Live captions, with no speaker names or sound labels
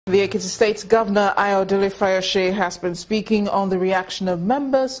The Ekiti State Governor Fayose has been speaking on the reaction of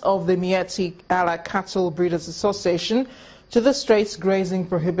members of the Miyetti Allah Cattle Breeders Association to the state's grazing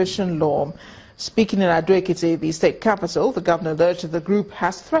prohibition law. Speaking in Ekiti, the state capital, the governor urged that the group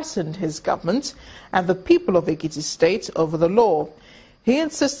has threatened his government and the people of Ekiti State over the law. He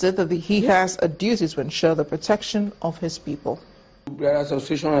insisted that he has a duty to ensure the protection of his people. The Breeders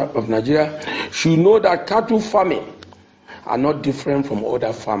Association of Nigeria should know that cattle farming are not different from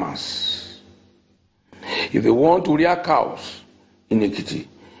other farmers. If they want to rear cows in Ekiti,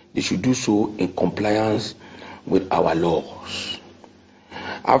 they should do so in compliance with our laws.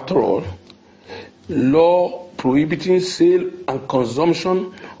 After all, law prohibiting sale and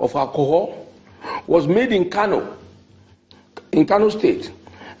consumption of alcohol was made in Kano State,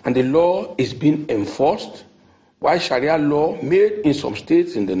 and the law is being enforced, while Sharia law made in some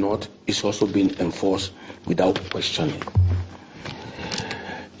states in the north is also being enforced without questioning.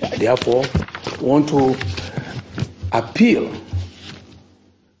 I therefore want to appeal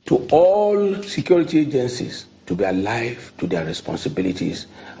to all security agencies to be alive to their responsibilities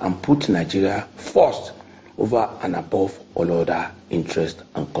and put Nigeria first over and above all other interests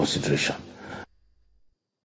and consideration.